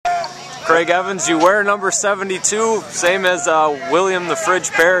Craig Evans, you wear number 72, same as William the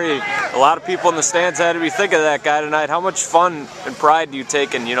Fridge Prairie. A lot of people in the stands had to be thinking of that guy tonight. How much fun and pride do you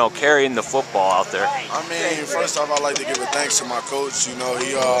take in, carrying the football out there? I mean, first off, I'd like to give a thanks to my coach. He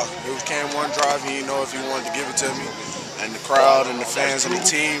came one drive, he didn't know if he wanted to give it to me. And the crowd and the fans and the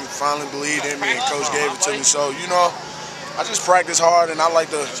team finally believed in me, and coach gave it to me. So, I just practice hard, and I like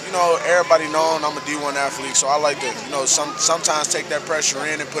to, everybody knowing I'm a D1 athlete, so I like to, sometimes take that pressure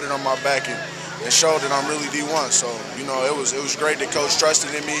in and put it on my back and show that I'm really D1. So, it was great that coach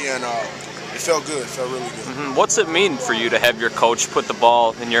trusted in me, and it felt good. It felt really good. What's it mean for you to have your coach put the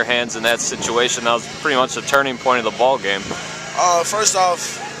ball in your hands in that situation? That was pretty much the turning point of the ball game. First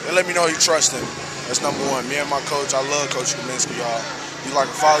off, it let me know he trusts him. That's number one. Me and my coach, I love Coach Kaminsky, y'all. He's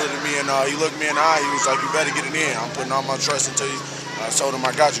like a father to me, and he looked me in the eye. He was like, "You better get it in. I'm putting all my trust into you." I told him, "I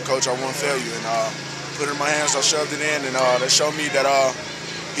got you, Coach. I won't fail you." And put it in my hands. I shoved it in, and that showed me that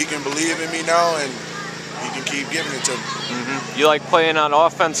he can believe in me now, and he can keep giving it to me. You like playing on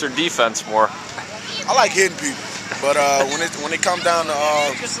offense or defense more? I like hitting people, but when it comes down to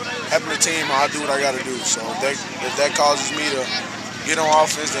helping the team, I do what I got to do. So if that causes me to get on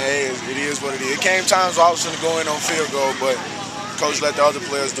offense, then hey, it is what it is. It came times where I was going to go in on field goal, but coach let the other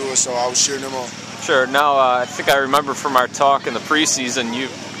players do it, so I was cheering them on. Sure. Now, I think I remember from our talk in the preseason,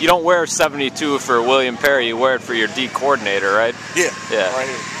 you don't wear 72 for William Perry, you wear it for your D coordinator, right? Yeah. Right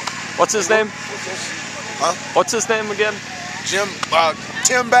here. What's his name? Huh? What's his name again? Tim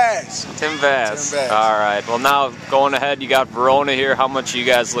Bass. Tim Bass. All right. Well, now going ahead, you got Verona here. How much are you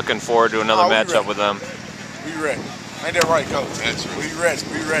guys looking forward to another matchup with them? We ready. Ain't that right, Coach? That's right.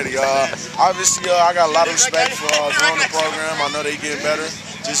 We ready. Obviously, I got a lot of respect for the Verona program. I know they getting better,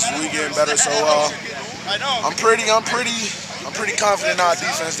 just as we getting better. So I'm pretty confident in our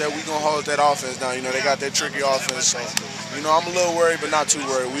defense that we gonna hold that offense down. They got that tricky offense. So I'm a little worried, but not too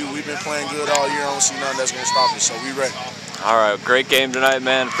worried. We've been playing good all year. I don't see nothing that's gonna stop us. So we ready. All right. Great game tonight,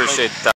 man. Appreciate the time.